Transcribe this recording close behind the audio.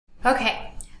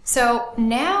Okay, so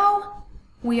now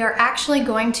we are actually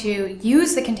going to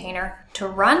use the container to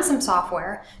run some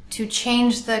software to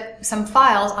change some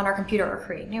files on our computer or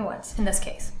create new ones in this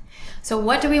case. So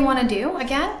what do we want to do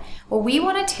again? Well, we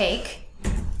want to take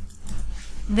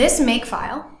this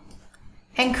makefile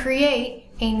and create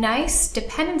a nice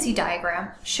dependency diagram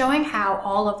showing how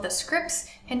all of the scripts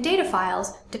and data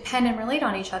files depend and relate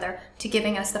on each other to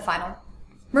giving us the final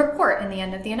report in the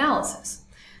end of the analysis.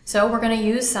 So we're going to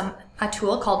use a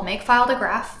tool called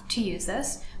Makefile2Graph to use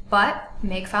this, but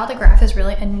Makefile2Graph is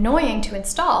really annoying to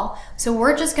install, so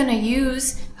we're just going to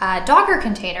use a Docker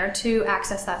container to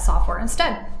access that software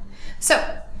instead.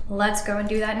 So let's go and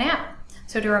do that now.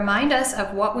 So to remind us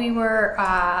of what we were,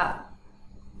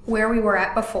 where we were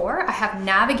at before, I have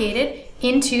navigated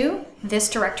into this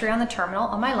directory on the terminal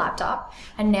on my laptop,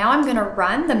 and now I'm going to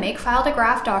run the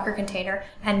Makefile2Graph Docker container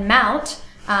and mount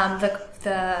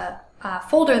the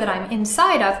folder that I'm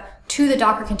inside of to the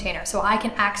Docker container so I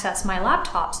can access my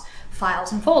laptop's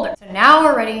files and folders. So now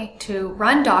we're ready to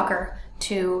run Docker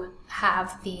to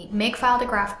have the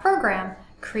Makefile2Graph program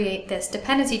create this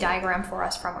dependency diagram for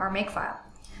us from our makefile.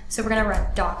 So we're going to run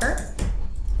Docker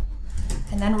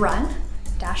and then run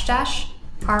 --rm-it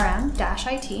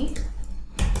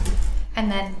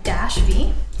and then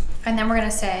 -v, and then we're going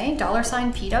to say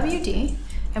 $pwd,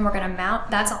 and we're going to mount,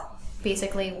 that's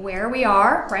basically where we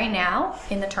are right now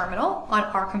in the terminal on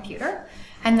our computer.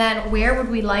 And then where would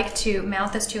we like to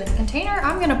mount this to in the container?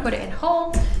 I'm going to put it in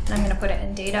home, and I'm going to put it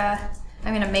in data.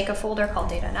 I'm going to make a folder called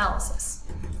data analysis.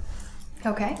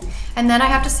 Okay, and then I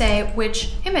have to say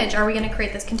which image are we going to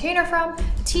create this container from?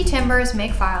 T-Timbers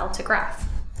Makefile2Graph.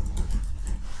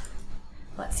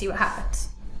 Let's see what happens.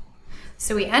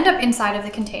 So we end up inside of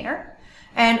the container,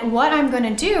 and what I'm going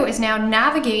to do is now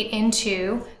navigate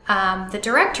into the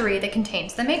directory that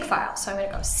contains the makefile. So I'm going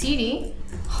to go cd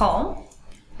home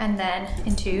and then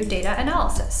into data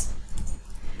analysis.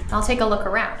 I'll take a look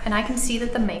around and I can see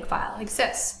that the makefile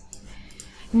exists.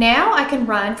 Now I can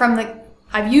run from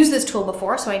I've used this tool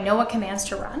before, so I know what commands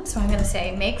to run. So I'm going to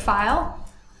say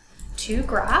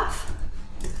Makefile2Graph,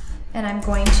 and I'm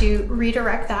going to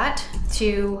redirect that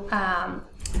to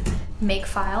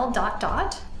makefile ...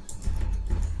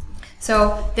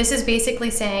 So this is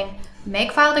basically saying,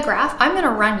 Makefile2Graph, I'm going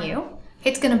to run you.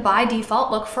 It's going to by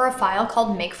default look for a file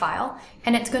called makefile,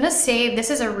 and it's going to save, this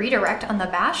is a redirect on the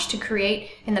bash to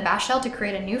create, in the bash shell to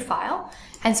create a new file.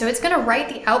 And so it's going to write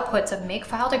the outputs of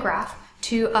Makefile2Graph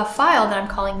to a file that I'm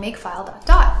calling makefile .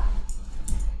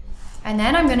 And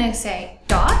then I'm going to say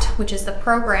dot, which is the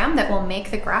program that will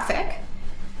make the graphic,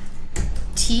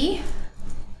 png,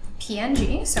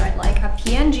 so I'd like a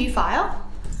PNG file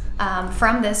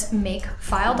from this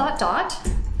makefile ...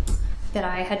 that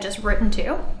I had just written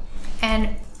to,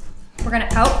 and we're going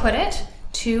to output it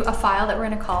to a file that we're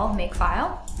going to call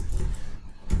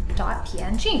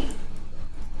makefile.png.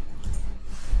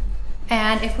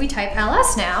 And if we type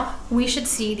ls now, we should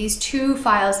see these two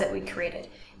files that we created.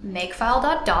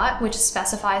 Makefile . Which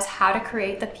specifies how to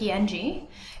create the PNG,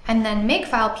 and then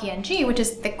makefile.png, which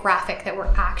is the graphic that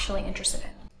we're actually interested in.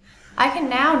 I can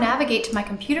now navigate to my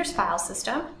computer's file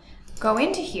system, go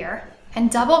into here, and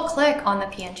double click on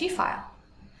the PNG file.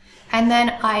 And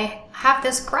then I have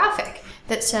this graphic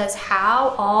that says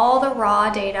how all the raw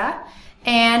data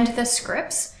and the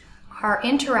scripts are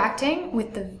interacting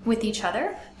with each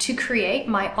other to create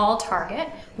my all target,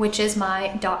 which is my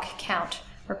doc_count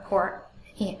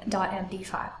report.md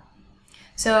file.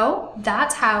 So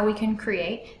that's how we can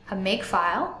create a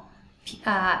makefile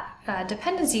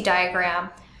dependency diagram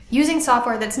using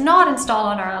software that's not installed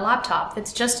on our laptop,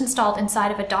 that's just installed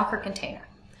inside of a Docker container.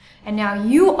 And now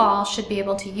you all should be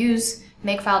able to use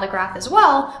Makefile2Graph as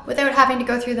well without having to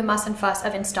go through the muss and fuss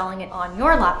of installing it on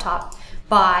your laptop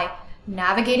by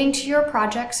navigating to your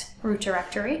project's root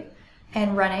directory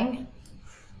and running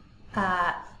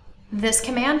this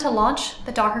command to launch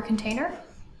the Docker container,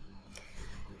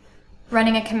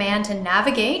 running a command to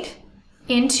navigate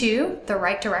into the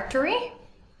right directory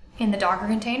in the Docker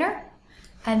container,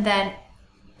 and then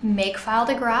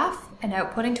Makefile2Graph and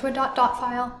outputting to a .dot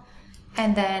file,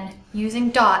 and then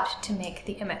using dot to make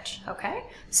the image, okay?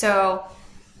 So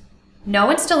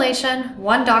no installation,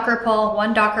 one Docker pull,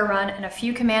 one Docker run, and a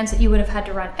few commands that you would have had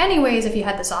to run anyways if you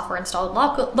had the software installed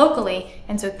locally,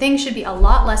 and so things should be a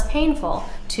lot less painful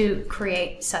to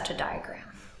create such a diagram.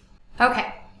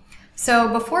 Okay, so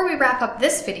before we wrap up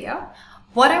this video,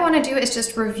 what I want to do is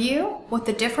just review what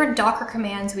the different Docker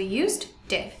commands we used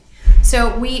did.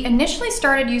 So we initially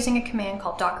started using a command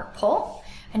called docker pull,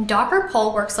 and docker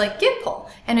pull works like git pull,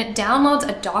 and it downloads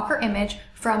a Docker image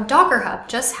from Docker Hub,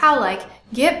 just how like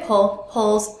Git pull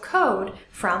pulls code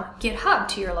from GitHub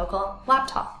to your local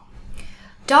laptop.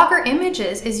 Docker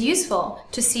images is useful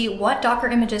to see what Docker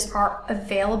images are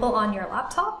available on your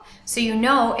laptop, so you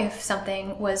know if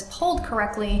something was pulled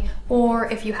correctly,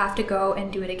 or if you have to go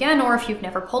and do it again, or if you've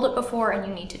never pulled it before and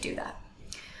you need to do that.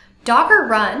 Docker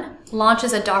Run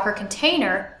launches a Docker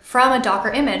container from a Docker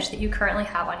image that you currently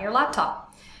have on your laptop.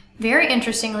 Very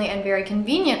interestingly and very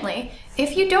conveniently,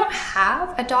 if you don't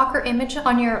have a Docker image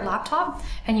on your laptop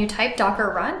and you type Docker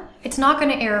Run, it's not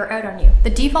going to error out on you. The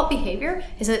default behavior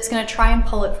is that it's going to try and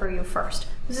pull it for you first.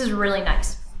 This is really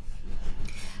nice.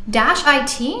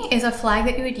 -it is a flag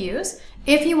that you would use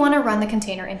if you want to run the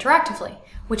container interactively,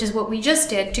 which is what we just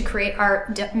did to create our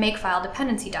Makefile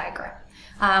dependency diagram.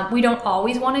 We don't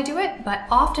always want to do it, but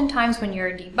oftentimes when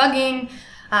you're debugging,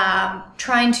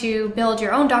 trying to build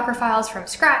your own Docker files from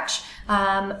scratch,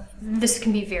 this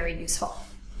can be very useful.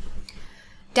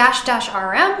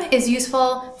 --rm is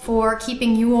useful for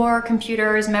keeping your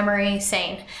computer's memory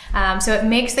sane. So it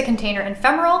makes the container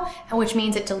ephemeral, which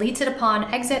means it deletes it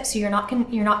upon exit, so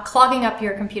you're not clogging up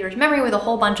your computer's memory with a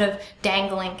whole bunch of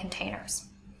dangling containers.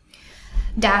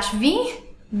 -v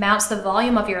mounts the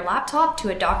volume of your laptop to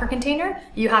a Docker container.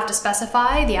 You have to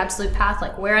specify the absolute path,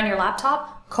 like where on your laptop,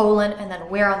 and then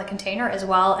where on the container, as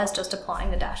well as just applying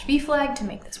the -v flag to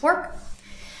make this work.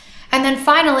 And then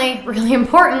finally, really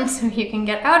important, so you can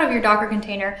get out of your Docker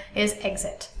container, is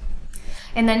exit.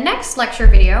 In the next lecture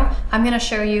video, I'm going to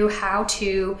show you how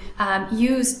to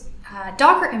use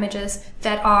Docker images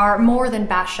that are more than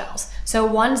bash shells. So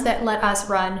ones that let us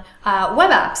run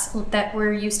web apps that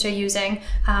we're used to using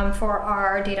for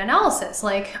our data analysis,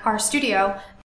 like RStudio